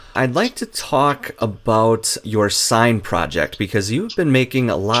I'd like to talk about your sign project because you've been making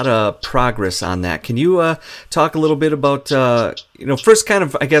a lot of progress on that. Can you talk a little bit about, first kind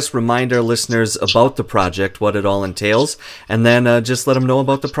of, I guess, remind our listeners about the project, what it all entails, and then just let them know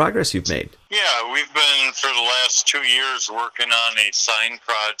about the progress you've made? Yeah, we've been for the last 2 years working on a sign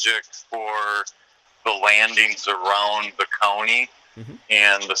project for the landings around the county. Mm-hmm.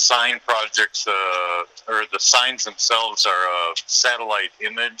 And the sign projects, or the signs themselves, are a satellite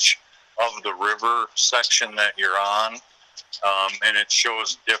image of the river section that you're on. And it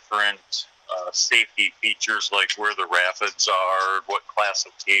shows different safety features like where the rapids are, what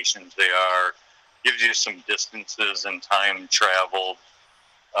classifications they are, gives you some distances and time traveled.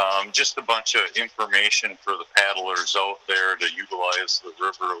 Just a bunch of information for the paddlers out there to utilize the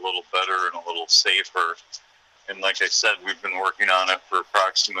river a little better and a little safer. And like I said, we've been working on it for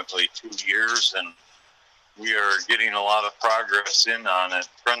approximately 2 years, and we are getting a lot of progress in on it.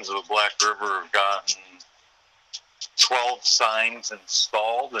 Friends of the Black River have gotten 12 signs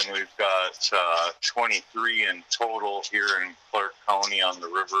installed, and we've got 23 in total here in Clark County on the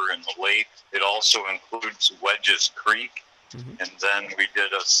river and the lake. It also includes Wedges Creek. Mm-hmm. And then we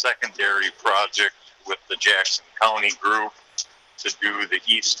did a secondary project with the Jackson County group to do the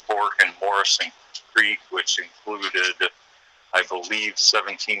East Fork and Morrison Creek, which included, I believe,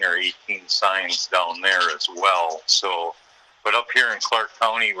 17 or 18 signs down there as well. So, but up here in Clark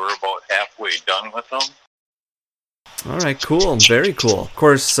County, we're about halfway done with them. All right, cool. Very cool. Of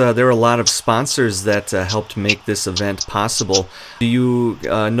course, there are a lot of sponsors that helped make this event possible. Do you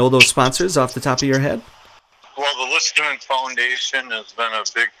know those sponsors off the top of your head? Well, the Listerman Foundation has been a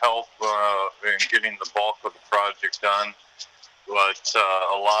big help in getting the bulk of the project done, but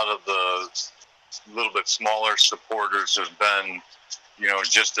a lot of the little bit smaller supporters have been,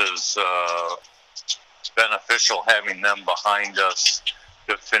 just as beneficial having them behind us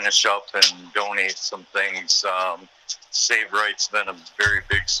to finish up and donate some things. Save Right's been a very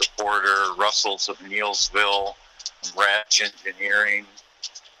big supporter. Russell's of Neilsville, Ratch Engineering,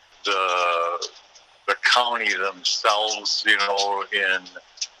 the county themselves,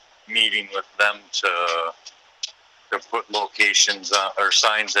 in meeting with them to put locations or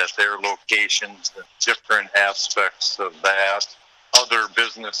signs at their locations, and different aspects of that. Other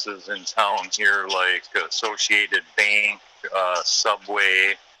businesses in town here, like Associated Bank,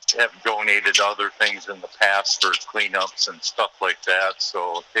 Subway, have donated other things in the past for cleanups and stuff like that.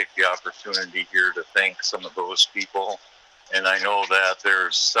 So take the opportunity here to thank some of those people. And I know that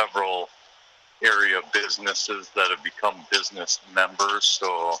there's several area businesses that have become business members,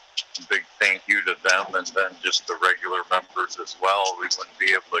 so a big thank you to them, and then just the regular members as well. We wouldn't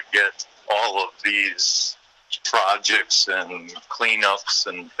be able to get all of these projects and cleanups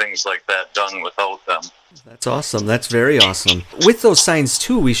and things like that done without them. That's awesome. That's very awesome. With those signs,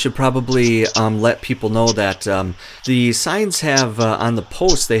 too, we should probably let people know that the signs have, on the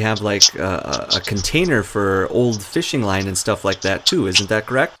post, they have like a container for old fishing line and stuff like that, too. Isn't that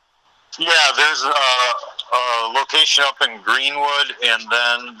correct? Yeah, there's a location up in Greenwood, and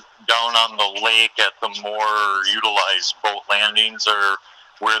then down on the lake at the more utilized boat landings are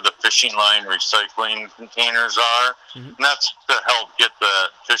where the fishing line recycling containers are. Mm-hmm. And that's to help get the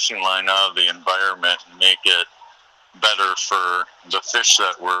fishing line out of the environment and make it better for the fish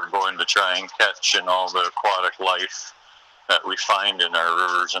that we're going to try and catch and all the aquatic life that we find in our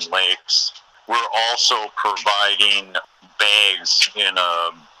rivers and lakes. We're also providing bags in a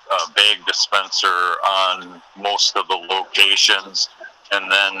bag dispenser on most of the locations, and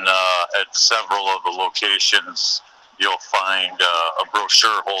then at several of the locations you'll find a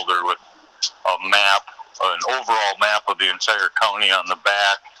brochure holder with a map, an overall map of the entire county on the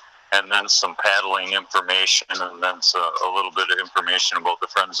back, and then some paddling information, and then a little bit of information about the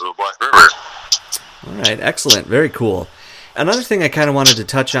Friends of the Black River. All right, excellent, very cool. Another thing I kind of wanted to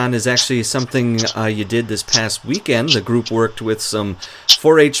touch on is actually something you did this past weekend. The group worked with some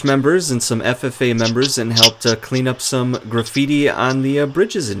 4-H members and some FFA members and helped clean up some graffiti on the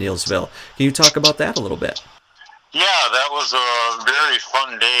bridges in Neilsville. Can you talk about that a little bit? Yeah, that was a very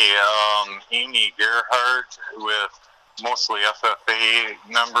fun day. Amy Gerhardt with mostly FFA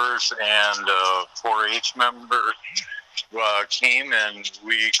members and 4-H member came, and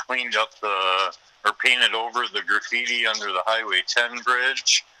we cleaned up or painted over the graffiti under the Highway 10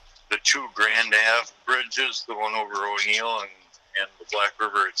 bridge, the two Grand Ave bridges, the one over O'Neill and the Black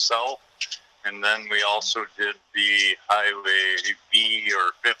River itself. And then we also did the Highway B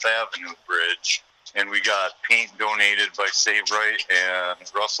or Fifth Avenue bridge. And we got paint donated by Save Right and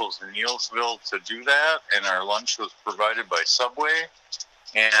Russell's in Neilsville to do that. And our lunch was provided by Subway.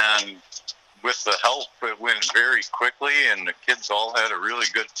 And with the help, it went very quickly, and the kids all had a really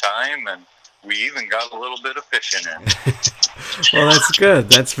good time, and we even got a little bit of fishing in. Well, that's good.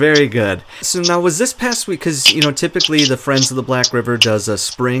 That's very good. So now, was this past week, because, typically the Friends of the Black River does a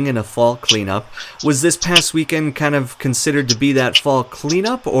spring and a fall cleanup. Was this past weekend kind of considered to be that fall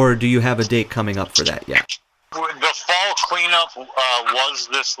cleanup, or do you have a date coming up for that yet? The fall cleanup was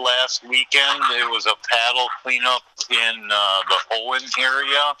this last weekend. It was a paddle cleanup in the Owen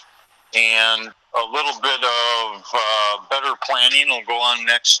area, and a little bit of better planning will go on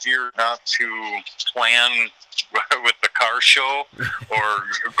next year, not to plan with the car show or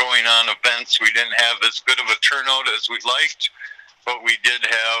going on events. We didn't have as good of a turnout as we liked, but we did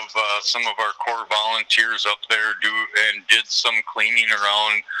have some of our core volunteers up there did some cleaning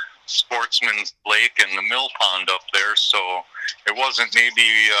around Sportsman's Lake and the mill pond up there, so it wasn't maybe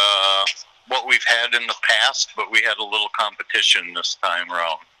what we've had in the past, but we had a little competition this time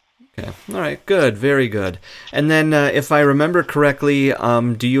around. Okay. All right. Good. Very good. And then, if I remember correctly,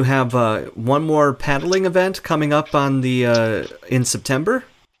 do you have one more paddling event coming up on the in September?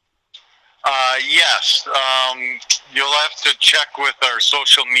 Yes. You'll have to check with our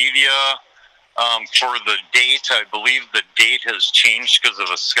social media for the date. I believe the date has changed because of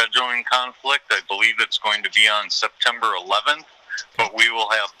a scheduling conflict. I believe it's going to be on September 11th, but we will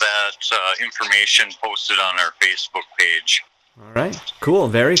have that information posted on our Facebook page. All right. Cool.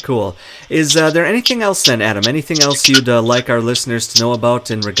 Very cool. Is there anything else then, Adam? Anything else you'd like our listeners to know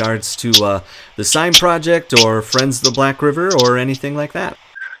about in regards to the sign project or Friends of the Black River or anything like that?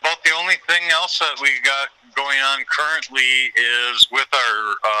 Well, the only thing else that we got going on currently is with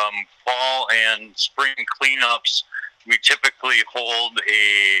our fall and spring cleanups, we typically hold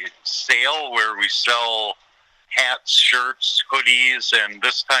a sale where we sell hats, shirts, hoodies, and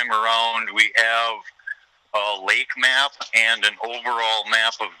this time around we have a lake map and an overall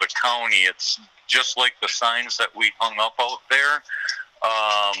map of the county. It's just like the signs that we hung up out there,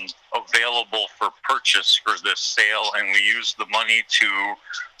 available for purchase for this sale, and we use the money to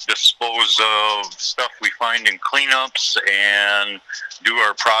dispose of stuff we find in cleanups and do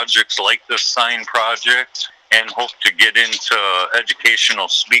our projects like this sign project, and hope to get into educational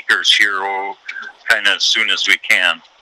speakers here kind of as soon as we can.